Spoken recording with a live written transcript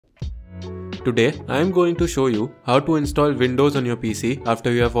Today, I am going to show you how to install Windows on your PC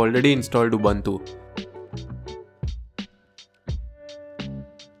after you have already installed Ubuntu.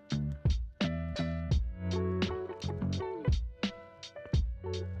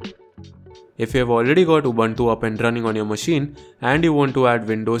 If you have already got Ubuntu up and running on your machine and you want to add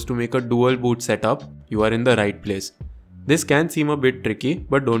Windows to make a dual boot setup, you are in the right place. This can seem a bit tricky,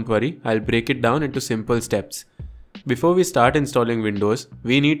 but don't worry, I'll break it down into simple steps. Before we start installing Windows,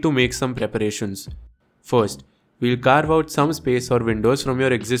 we need to make some preparations. First, we'll carve out some space or windows from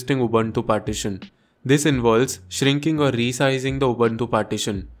your existing Ubuntu partition. This involves shrinking or resizing the Ubuntu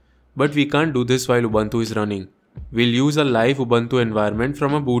partition. But we can't do this while Ubuntu is running. We'll use a live Ubuntu environment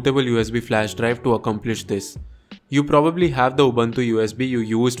from a bootable USB flash drive to accomplish this. You probably have the Ubuntu USB you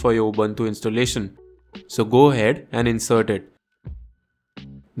used for your Ubuntu installation. So go ahead and insert it.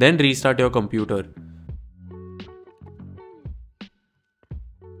 Then restart your computer.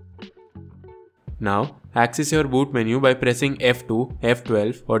 Now, access your boot menu by pressing F2,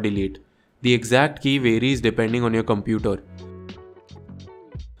 F12 or delete. The exact key varies depending on your computer.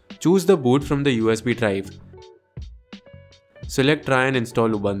 Choose the boot from the USB drive. Select Try and install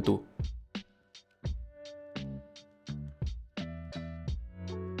Ubuntu.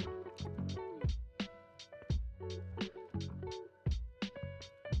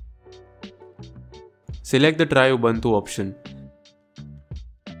 Select the Try Ubuntu option.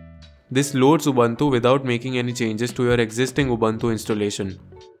 This loads Ubuntu without making any changes to your existing Ubuntu installation.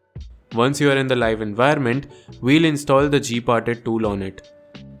 Once you are in the live environment, we'll install the gparted tool on it.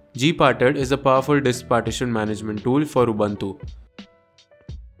 Gparted is a powerful disk partition management tool for Ubuntu.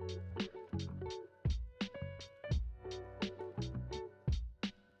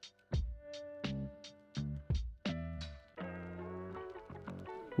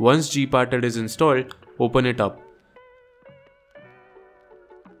 Once gparted is installed, open it up.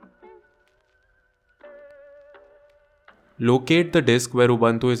 Locate the disk where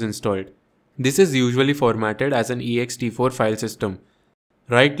Ubuntu is installed. This is usually formatted as an ext4 file system.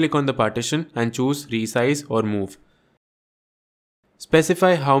 Right-click on the partition and choose Resize or Move.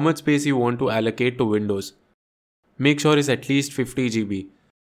 Specify how much space you want to allocate to Windows. Make sure it's at least 50 GB.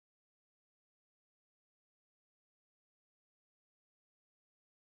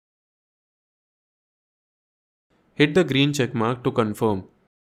 Hit the green check mark to confirm.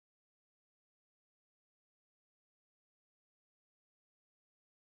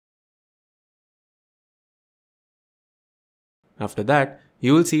 After that,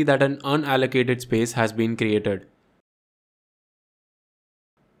 you will see that an unallocated space has been created.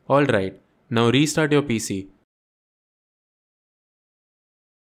 Alright, now restart your PC.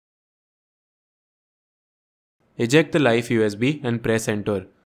 Eject the live USB and press enter.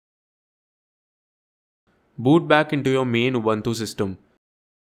 Boot back into your main Ubuntu system.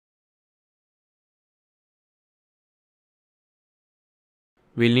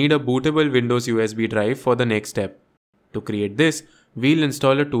 We'll need a bootable Windows USB drive for the next step. To create this, we'll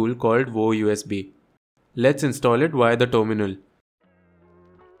install a tool called USB. Let's install it via the terminal.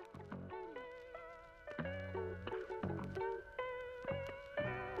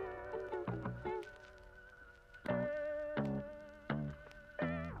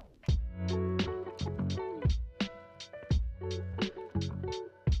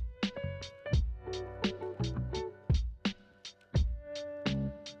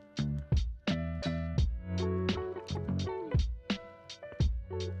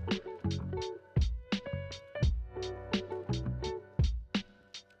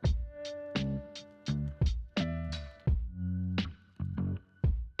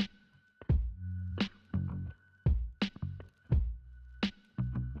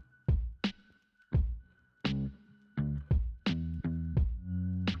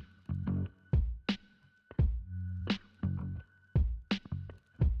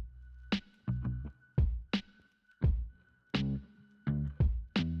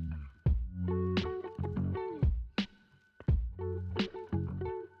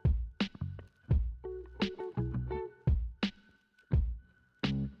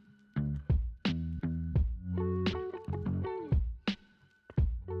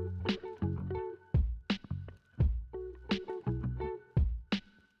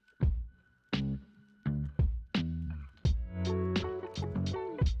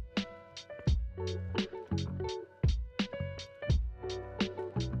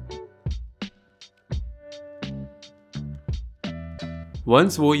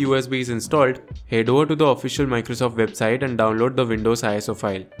 Once USB is installed, head over to the official Microsoft website and download the Windows ISO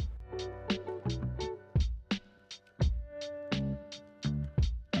file.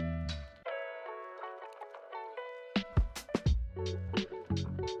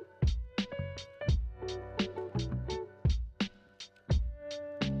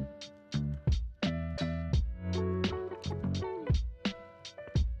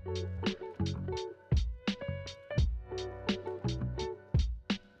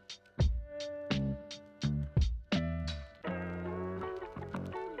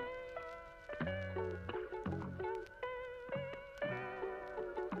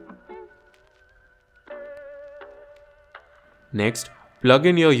 Next, plug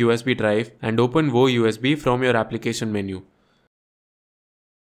in your USB drive and open Wo USB from your application menu.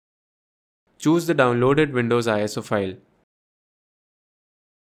 Choose the downloaded Windows ISO file.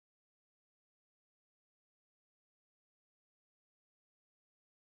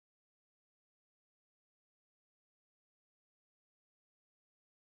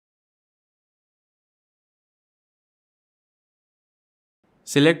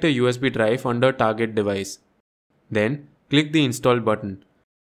 Select a USB drive under target device. Then, click the install button.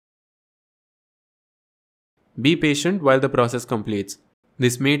 Be patient while the process completes.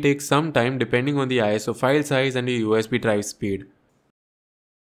 This may take some time depending on the ISO file size and your USB drive speed.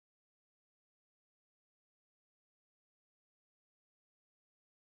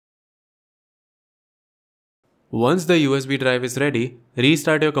 Once the USB drive is ready,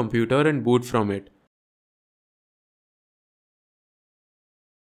 restart your computer and boot from it.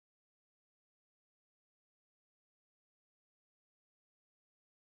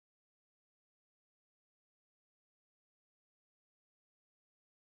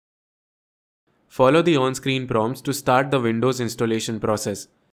 Follow the on-screen prompts to start the Windows installation process.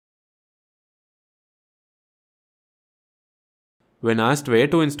 When asked where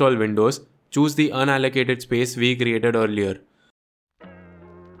to install Windows, choose the unallocated space we created earlier.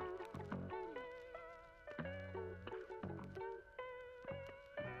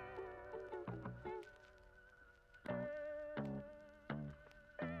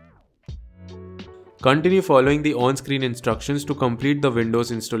 Continue following the on-screen instructions to complete the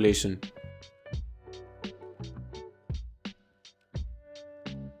Windows installation.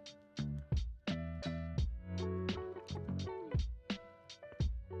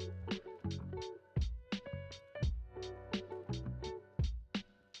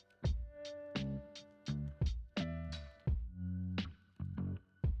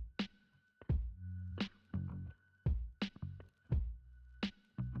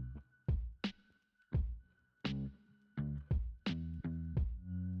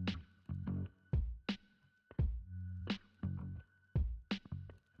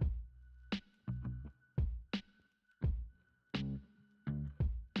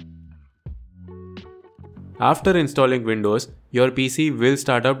 After installing Windows, your PC will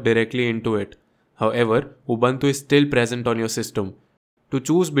start up directly into it. However, Ubuntu is still present on your system. To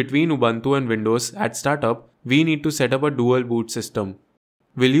choose between Ubuntu and Windows at startup, we need to set up a dual boot system.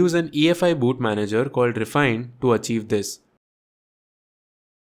 We'll use an EFI boot manager called Refine to achieve this.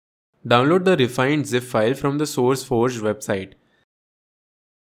 Download the refined zip file from the SourceForge website.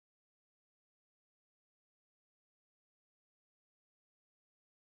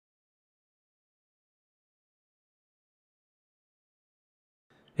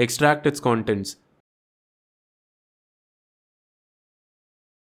 Extract its contents.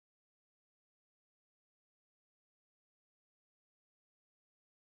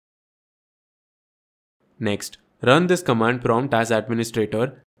 Next, run this command prompt as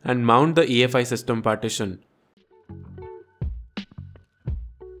administrator and mount the EFI system partition.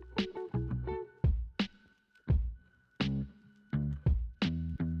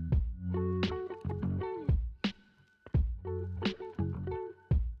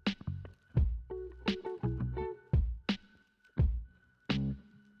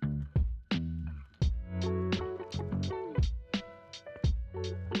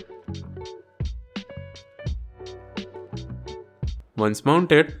 Once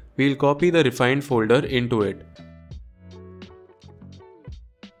mounted, we'll copy the refined folder into it.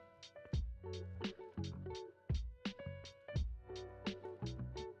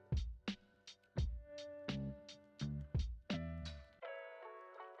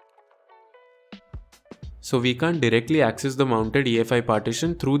 So we can't directly access the mounted EFI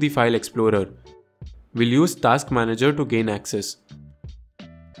partition through the File Explorer. We'll use Task Manager to gain access.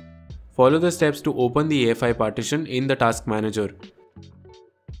 Follow the steps to open the EFI partition in the Task Manager.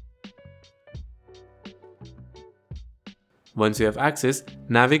 Once you have access,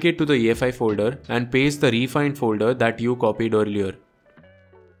 navigate to the EFI folder and paste the refined folder that you copied earlier.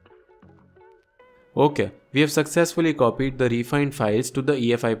 Okay, we have successfully copied the refined files to the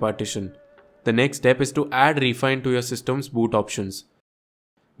EFI partition. The next step is to add refined to your system's boot options.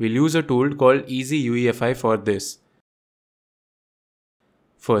 We'll use a tool called Easy UEFI for this.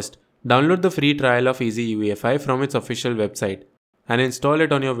 First, download the free trial of Easy UEFI from its official website and install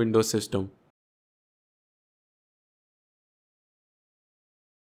it on your Windows system.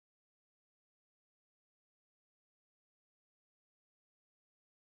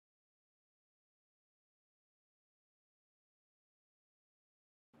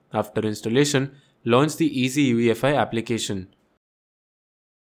 After installation, launch the Easy UEFI application.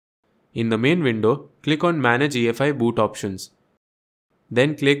 In the main window, click on Manage EFI Boot Options.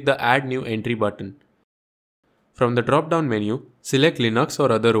 Then click the Add New Entry button. From the drop-down menu, select Linux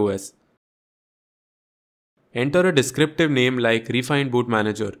or other OS. Enter a descriptive name like Refined Boot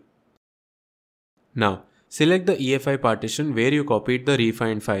Manager. Now, select the EFI partition where you copied the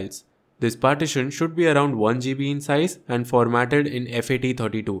refined files. This partition should be around 1 GB in size and formatted in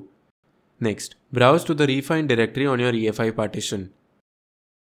FAT32. Next, browse to the refined directory on your EFI partition.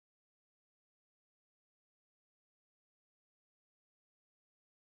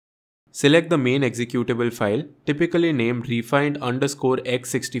 Select the main executable file, typically named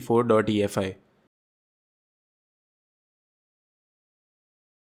refined_x64.efi.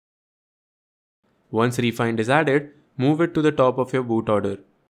 Once refined is added, move it to the top of your boot order.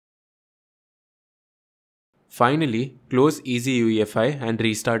 Finally, close Easy UEFI and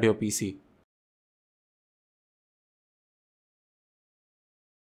restart your PC.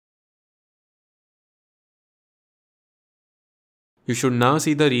 You should now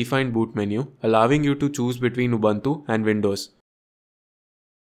see the refined boot menu, allowing you to choose between Ubuntu and Windows.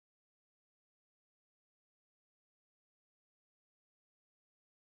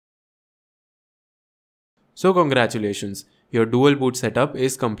 So congratulations, your dual boot setup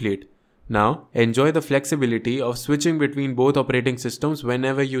is complete. Now, enjoy the flexibility of switching between both operating systems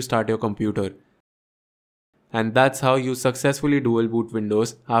whenever you start your computer. And that's how you successfully dual boot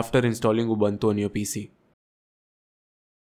Windows after installing Ubuntu on your PC.